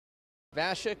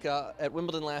Vasek, at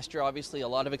Wimbledon last year, obviously a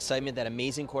lot of excitement, that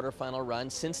amazing quarterfinal run.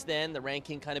 Since then, the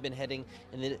ranking kind of been heading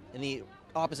in the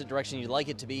opposite direction you'd like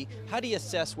it to be. How do you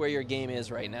assess where your game is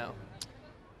right now?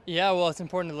 Yeah, well, it's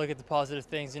important to look at the positive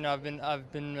things. You know,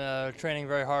 I've been training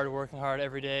very hard, working hard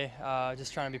every day,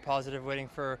 just trying to be positive, waiting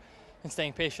for and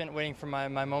staying patient, waiting for my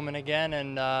moment again.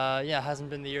 And yeah, it hasn't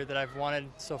been the year that I've wanted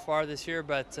so far this year,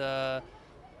 but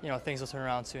you know, things will turn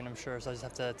around soon, I'm sure. So I just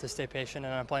have to stay patient,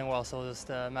 and I'm playing well, so it's just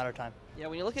a matter of time. Yeah,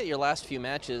 when you look at your last few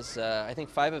matches, I think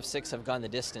 5 of 6 have gone the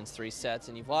distance, 3 sets,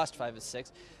 and you've lost 5 of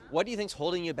 6. What do you think's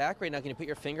holding you back right now? Can you put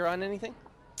your finger on anything?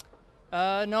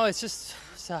 No, it's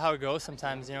how it goes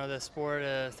sometimes. You know, the sport,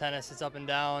 tennis, it's up and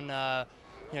down.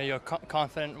 You know, you're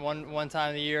confident one time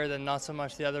of the year, then not so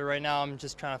much the other. Right now, I'm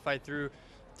just trying to fight through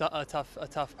a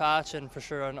tough patch, and for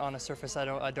sure on a surface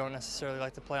I don't necessarily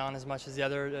like to play on as much as the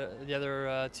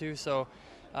other two. So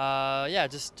yeah,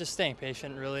 just staying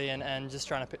patient really, and just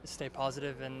trying to stay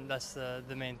positive, and that's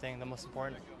the main thing, the most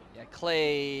important. Yeah,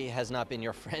 clay has not been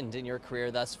your friend in your career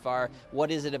thus far.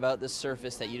 What is it about this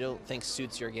surface that you don't think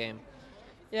suits your game?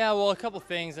 Yeah, well, a couple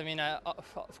things. I mean,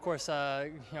 of course, you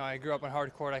know, I grew up on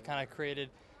hard court. I kind of created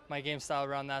my game style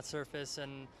around that surface,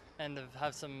 and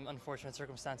have some unfortunate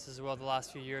circumstances as well the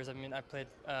last few years. I mean, I played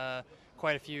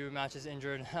quite a few matches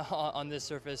injured on this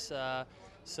surface,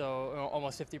 so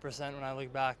almost 50% when I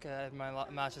look back at my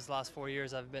matches the last 4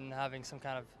 years, I've been having some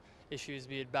kind of issues,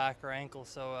 be it back or ankle.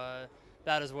 So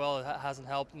that as well hasn't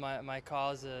helped my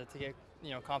cause to get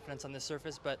confidence on this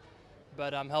surface, but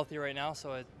I'm healthy right now,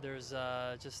 so there's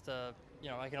just you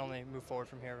know, I can only move forward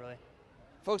from here really.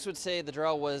 Folks would say the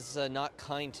draw was not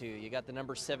kind to you. You got the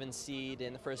number 7 seed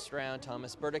in the first round,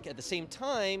 Thomas Burdick. At the same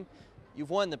time, you've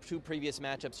won the 2 previous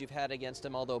matchups you've had against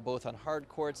him, although both on hard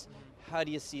courts. How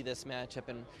do you see this matchup,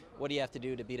 and what do you have to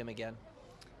do to beat him again?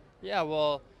 Yeah,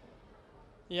 well,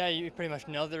 yeah, you pretty much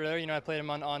nailed it there. You know, I played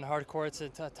him on hard courts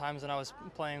at times when I was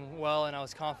playing well and I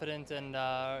was confident. And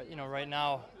you know, right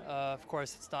now, of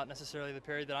course, it's not necessarily the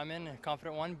period that I'm in, a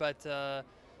confident one,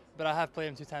 but I have played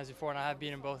him 2 times before, and I have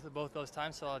beaten him both those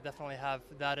times. So I'll definitely have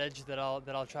that edge that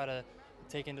I'll try to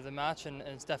take into the match, and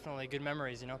it's definitely good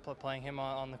memories. You know, playing him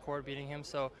on the court, beating him.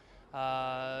 So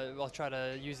I'll try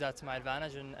to use that to my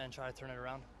advantage and try to turn it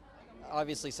around.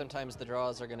 Obviously, sometimes the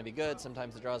draws are going to be good,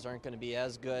 sometimes the draws aren't going to be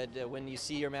as good. When you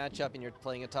see your matchup and you're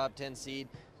playing a top 10 seed,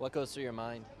 what goes through your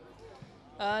mind?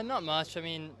 Not much. I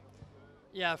mean,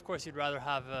 yeah, of course you'd rather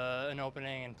have an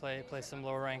opening and play some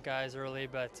lower ranked guys early,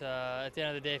 but at the end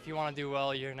of the day, if you want to do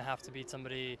well, you're gonna have to beat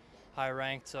somebody high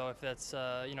ranked. So if that's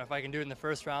you know, if I can do it in the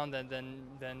first round,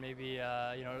 then maybe you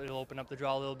know, it'll open up the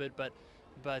draw a little bit. But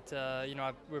you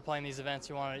know, we're playing these events.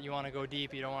 You want to go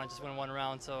deep. You don't want to just win one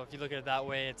round. So if you look at it that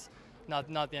way, it's not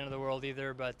the end of the world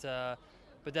either. But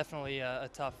definitely a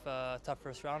tough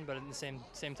first round. But at the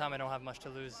same time, I don't have much to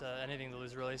lose, anything to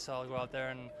lose really. So I'll go out there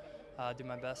and do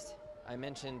my best. I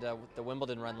mentioned the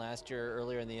Wimbledon run last year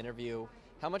earlier in the interview.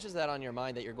 How much is that on your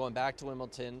mind that you're going back to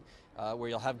Wimbledon, where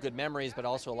you'll have good memories, but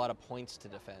also a lot of points to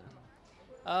defend?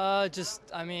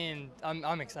 I mean,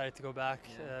 I'm excited to go back.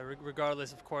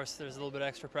 Regardless, of course, there's a little bit of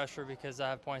extra pressure because I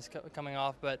have points coming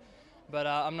off, but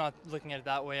I'm not looking at it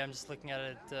that way. I'm just looking at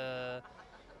it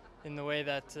in the way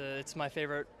that it's my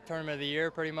favorite tournament of the year,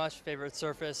 pretty much, favorite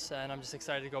surface, and I'm just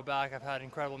excited to go back. I've had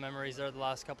incredible memories there the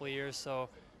last couple of years, so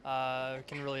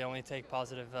can really only take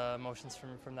positive emotions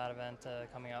from that event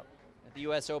coming up. At the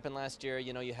U.S. Open last year,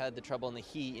 you know, you had the trouble in the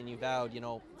heat, and you vowed, you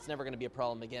know, it's never going to be a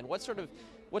problem again. What sort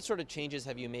of changes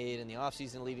have you made in the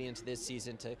offseason leading into this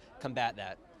season to combat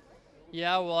that?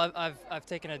 Yeah, well, I've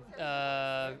taken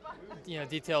a you know,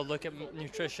 detailed look at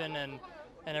nutrition and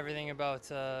everything about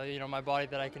you know, my body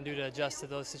that I can do to adjust to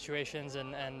those situations,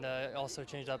 and also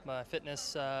changed up my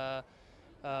fitness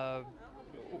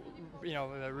you know,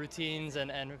 routines,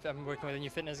 and I'm working with a new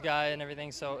fitness guy and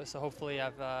everything. So hopefully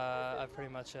I've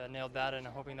pretty much nailed that, and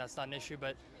I'm hoping that's not an issue.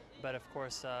 But of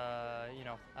course, you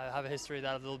know, I have a history of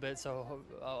that a little bit, so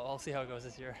I'll see how it goes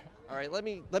this year. All right, let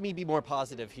me be more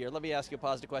positive here. Let me ask you a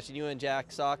positive question. You and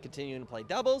Jack Sock continuing to play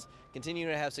doubles,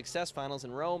 continuing to have success, finals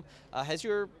in Rome. Has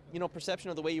your perception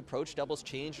of the way you approach doubles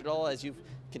changed at all as you've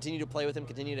continued to play with him,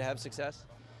 continue to have success?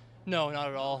 No, not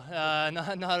at all.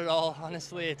 Not at all.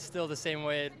 Honestly, it's still the same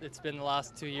way it's been the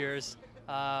last 2 years.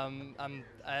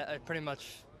 I pretty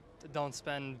much don't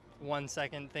spend 1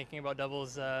 second thinking about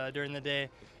doubles during the day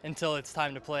until it's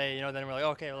time to play. You know, then we're like,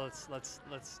 okay, well,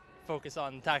 let's focus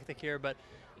on tactic here. But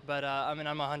I mean,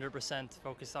 I'm 100%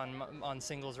 focused on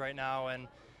singles right now, and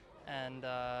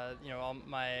you know, all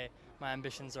my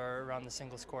ambitions are around the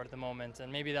singles court at the moment,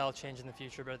 and maybe that'll change in the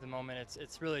future. But at the moment,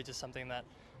 it's really just something that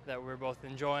we're both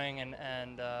enjoying,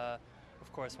 and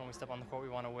of course, when we step on the court, we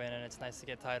want to win, and it's nice to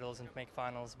get titles and make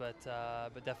finals, but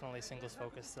definitely singles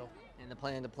focused still. And the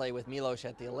plan to play with Milos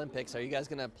at the Olympics, are you guys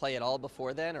going to play at all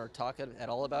before then or talk at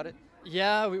all about it?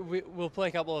 Yeah, we'll play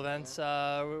a couple events.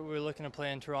 We're looking to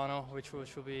play in Toronto, which will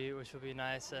be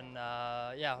nice, and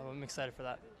yeah, I'm excited for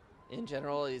that. In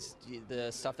general, is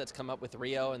the stuff that's come up with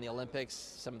Rio and the Olympics,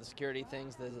 some of the security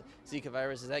things, the Zika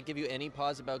virus, does that give you any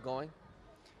pause about going?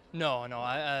 No.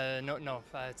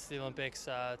 It's the Olympics.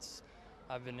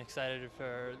 I've been excited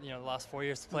for the last 4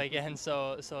 years to play again.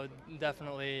 So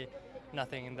definitely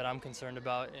nothing that I'm concerned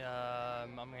about.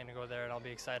 I'm going to go there and I'll be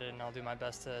excited and I'll do my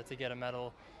best to get a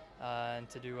medal and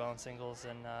to do well in singles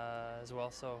and as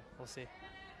well. So we'll see.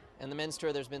 And the men's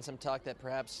tour, there's been some talk that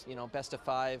perhaps best of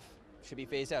 5 should be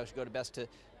phased out. Should go to best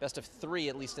of 3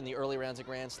 at least in the early rounds of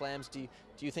Grand Slams. Do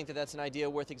you think that that's an idea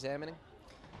worth examining?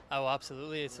 Oh,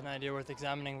 absolutely, it's an idea worth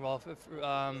examining. Well,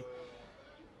 I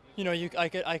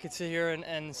could sit here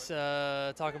and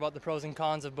talk about the pros and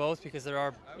cons of both, because there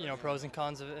are pros and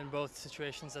cons in both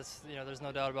situations. That's there's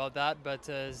no doubt about that. But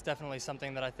it's definitely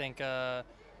something that I think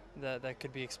that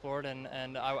could be explored,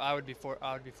 and I would be for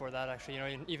that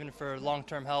actually. Even for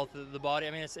long-term health of the body.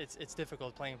 I mean, it's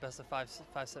difficult playing best of 5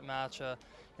 set match.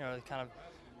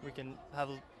 We can have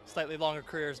slightly longer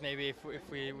careers maybe if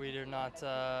we are not.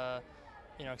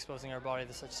 Exposing our body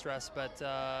to such stress, but there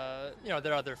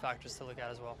are other factors to look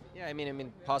at as well. Yeah, I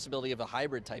mean, possibility of a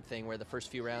hybrid type thing where the first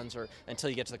few rounds or until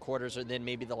you get to the quarters, or then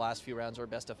maybe the last few rounds are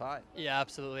best of 5. Yeah,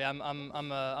 absolutely. I'm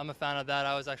a fan of that.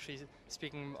 I was actually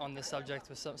speaking on this subject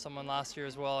with someone last year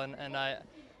as well, and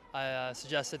I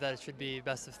suggested that it should be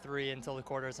best of 3 until the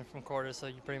quarters, and from quarters. So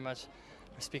you pretty much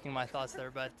are speaking my thoughts there,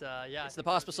 but yeah. It's the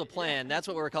Pospisil plan. That's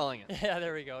what we're calling it. Yeah,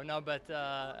 there we go. No, but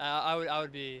I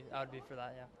would be for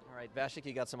that. Yeah. All right, Vasek,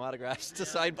 you got some autographs to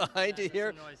sign behind you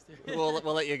here. Noise We'll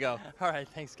let you go. All right,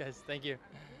 thanks, guys. Thank you.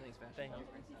 Thanks, Vasek. Thank you.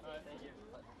 Thank you.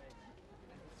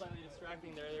 Slightly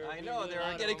distracting there. I know,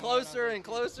 they're getting closer and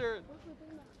closer.